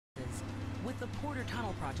With the Porter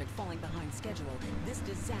Tunnel project falling behind schedule, this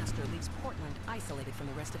disaster leaves Portland isolated from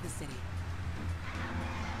the rest of the city.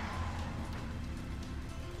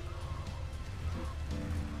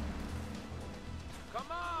 Come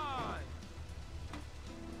on!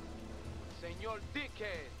 Senor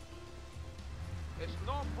Dickhead! It's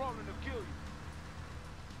no problem to kill you.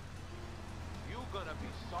 You're gonna be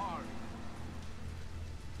sorry.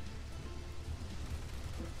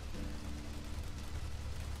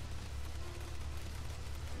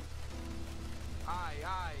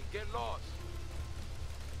 Aye, get lost.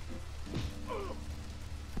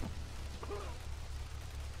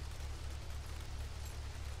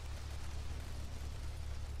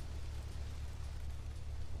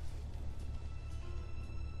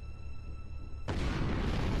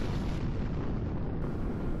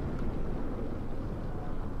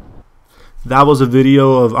 That was a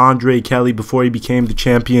video of Andre Kelly before he became the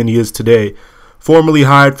champion he is today. Formerly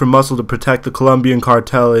hired for muscle to protect the Columbian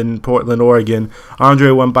Cartel in Portland, Oregon, Andre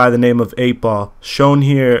went by the name of 8-Ball, shown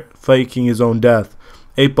here faking his own death.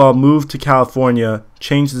 8-Ball moved to California,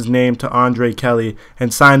 changed his name to Andre Kelly,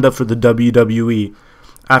 and signed up for the WWE.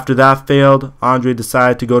 After that failed, Andre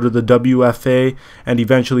decided to go to the WFA and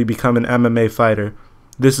eventually become an MMA fighter.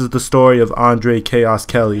 This is the story of Andre Chaos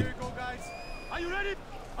Kelly.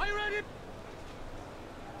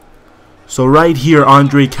 So right here,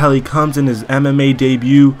 Andre Kelly comes in his MMA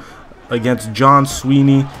debut against John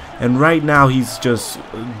Sweeney, and right now he's just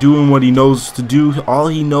doing what he knows to do. All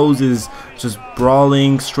he knows is just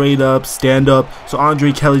brawling, straight up, stand up. So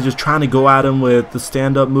Andre Kelly just trying to go at him with the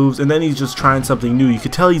stand up moves, and then he's just trying something new. You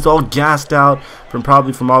could tell he's all gassed out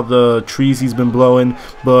probably from all the trees he's been blowing,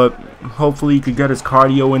 but hopefully he could get his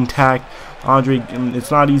cardio intact. Andre, it's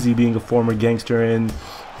not easy being a former gangster in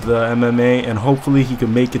the MMA, and hopefully he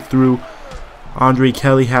can make it through. Andre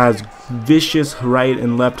Kelly has vicious right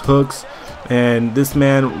and left hooks, and this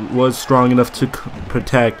man was strong enough to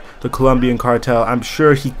protect the Columbian Cartel. I'm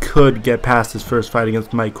sure he could get past his first fight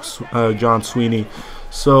against John Sweeney.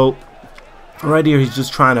 So right here, he's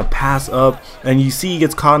just trying to pass up, and you see he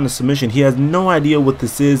gets caught in a submission. He has no idea what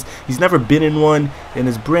this is. He's never been in one, and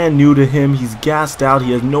it's brand new to him. He's gassed out.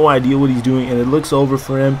 He has no idea what he's doing, and it looks over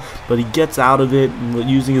for him, but he gets out of it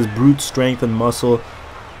using his brute strength and muscle.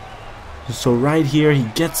 So right here, he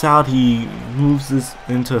gets out, he moves this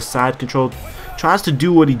into a side control, tries to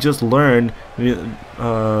do what he just learned.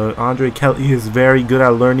 Andre Kelly is very good at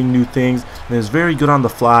learning new things and is very good on the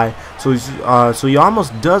fly. So he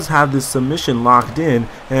almost does have this submission locked in,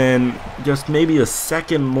 and just maybe a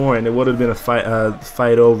second more and it would have been a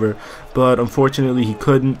fight over. But unfortunately he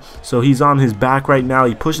couldn't. So he's on his back right now.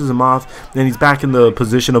 He pushes him off, and he's back in the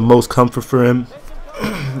position of most comfort for him.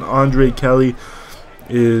 Andre Kelly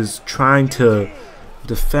is trying to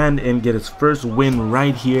defend and get his first win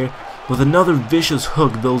right here with another vicious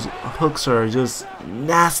hook. Those hooks are just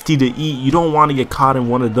nasty to eat. You don't want to get caught in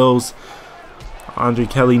one of those. Andre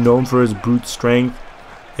Kelly, known for his brute strength,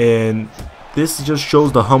 and this just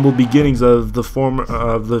shows the humble beginnings of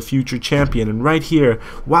the future champion. And right here,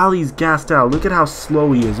 while he's gassed out, look at how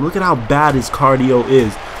slow he is. Look at how bad his cardio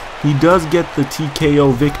is. He does get the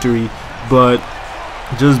TKO victory, but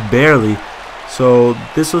just barely. So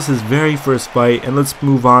this was his very first fight, and let's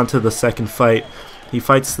move on to the second fight. He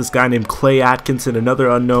fights this guy named Clay Atkinson, another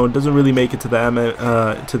unknown. Doesn't really make it to the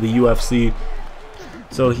UFC.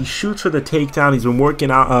 So he shoots for the takedown. He's been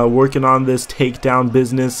working on this takedown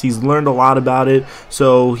business. He's learned a lot about it.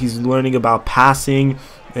 So he's learning about passing,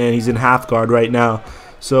 and he's in half guard right now.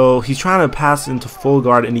 So he's trying to pass into full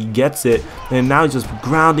guard, and he gets it. And now he's just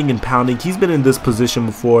grounding and pounding. He's been in this position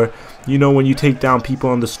before. You know, when you take down people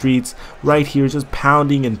on the streets, right here, just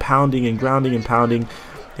pounding and pounding and grounding and pounding.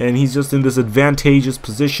 And he's just in this advantageous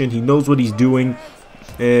position. He knows what he's doing.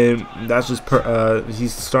 And that's just,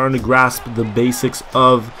 he's starting to grasp the basics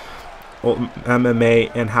of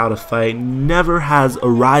MMA and how to fight. Never has a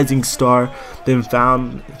rising star been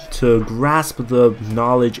found to grasp the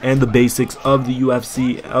knowledge and the basics of the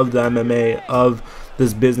UFC, of the MMA, of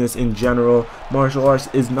this business in general. Martial arts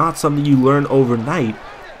is not something you learn overnight,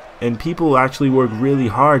 and people actually work really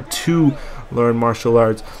hard to learn martial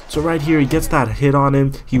arts. So right here, he gets that hit on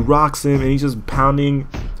him, he rocks him, and he's just pounding,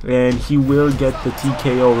 and he will get the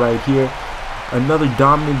TKO right here. Another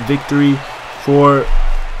dominant victory for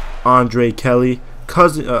Andre Kelly.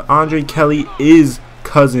 Andre Kelly is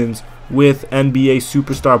cousins with NBA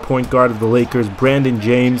superstar point guard of the Lakers, Brandon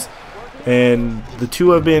James, and the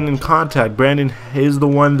two have been in contact. Brandon is the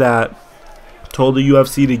one that told the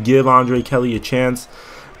UFC to give Andre Kelly a chance,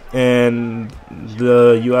 and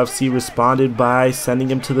the UFC responded by sending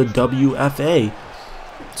him to the WFA.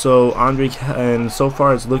 So and so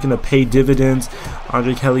far it's looking to pay dividends.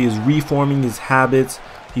 Andre Kelly is reforming his habits.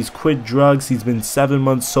 He's quit drugs. He's been 7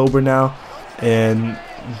 months sober now, and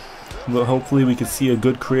hopefully we can see a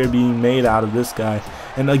good career being made out of this guy.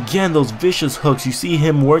 And again, those vicious hooks, you see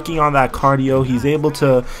him working on that cardio. He's able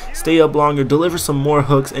to stay up longer, deliver some more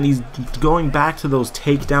hooks, and he's going back to those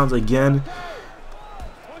takedowns again.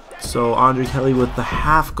 So Andre Kelly with the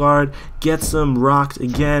half guard gets him rocked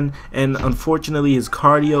again, and unfortunately his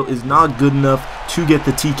cardio is not good enough to get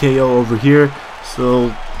the TKO over here.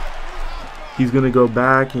 So he's going to go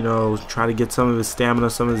back, you know, try to get some of his stamina,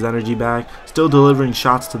 some of his energy back. Still delivering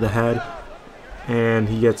shots to the head, and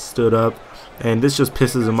he gets stood up. And this just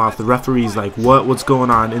pisses him off. The referee's like, what's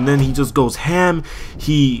going on? And then he just goes ham.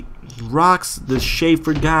 He rocks the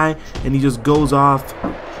Schaefer guy, and he just goes off.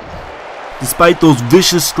 Despite those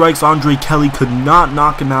vicious strikes, Andre Kelly could not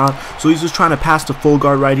knock him out. So he's just trying to pass the full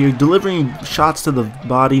guard right here, delivering shots to the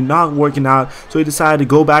body, not working out. So he decided to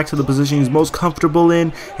go back to the position he's most comfortable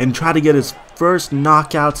in and try to get his first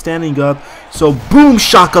knockout standing up. So boom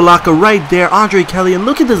shakalaka right there, Andre Kelly. And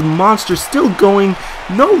look at this monster still going,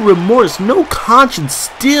 no remorse, no conscience,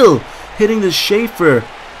 still hitting the Schaefer.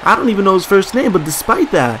 I don't even know his first name, but despite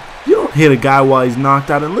that, you don't hit a guy while he's knocked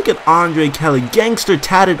out. And look at Andre Kelly, gangster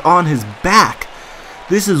tatted on his back.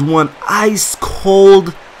 This is one ice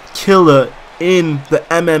cold killer in the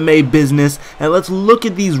MMA business. And let's look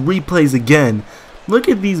at these replays again. Look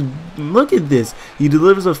at this. He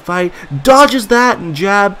delivers a fight, dodges that and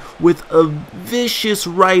jab with a vicious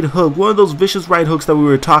right hook. One of those vicious right hooks that we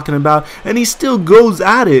were talking about, and he still goes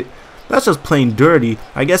at it. That's just plain dirty.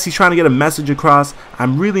 I guess he's trying to get a message across.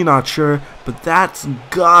 I'm really not sure, but that's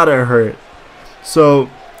gotta hurt. So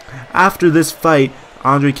after this fight,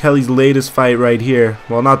 Andre Kelly's latest fight right here,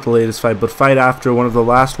 well, not the latest fight, but fight after one of the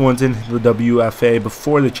last ones in the WFA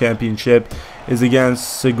before the championship, is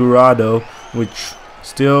against Segurado, which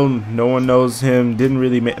still no one knows him, didn't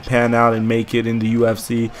really pan out and make it in the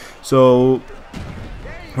UFC. So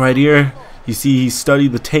right here, you see he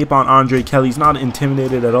studied the tape on Andre Kelly. He's not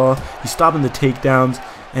intimidated at all. He's stopping the takedowns,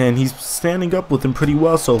 and he's standing up with him pretty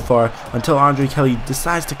well so far until Andre Kelly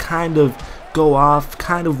decides to kind of go off,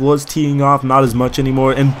 kind of was teeing off, not as much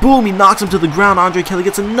anymore, and boom, he knocks him to the ground. Andre Kelly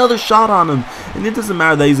gets another shot on him, and it doesn't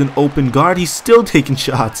matter that he's an open guard, he's still taking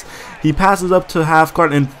shots. He passes up to half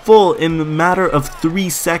guard and full in a matter of 3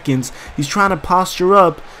 seconds. He's trying to posture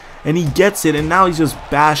up, and he gets it, and now he's just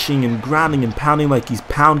bashing and grounding and pounding like he's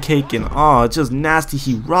pound cake, and oh, it's just nasty.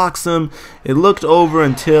 He rocks him. It looked over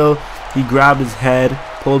until he grabbed his head,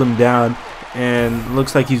 pulled him down, and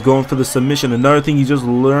looks like he's going for the submission. Another thing he just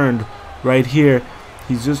learned right here,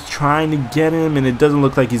 he's just trying to get him, and it doesn't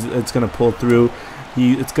look like it's going to pull through.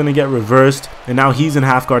 It's going to get reversed, and now he's in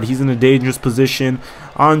half guard. He's in a dangerous position.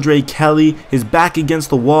 Andre Kelly is back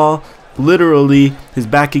against the wall. Literally his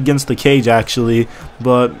back against the cage actually,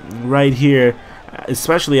 but right here,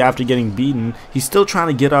 especially after getting beaten, he's still trying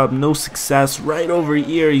to get up. No success. Right over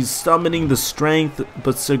here, he's summoning the strength,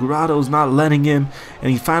 but Segurado's not letting him,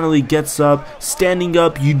 and he finally gets up, standing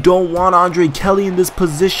up. You don't want Andre Kelly in this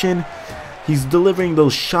position. He's delivering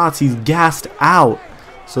those shots. He's gassed out.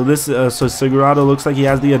 So Segurado looks like he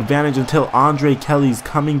has the advantage until Andre Kelly's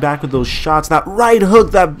coming back with those shots. That right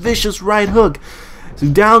hook, that vicious right hook. So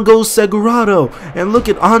down goes Segurado, and look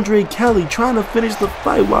at Andre Kelly trying to finish the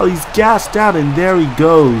fight while he's gassed out, and there he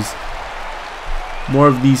goes. More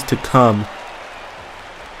of these to come.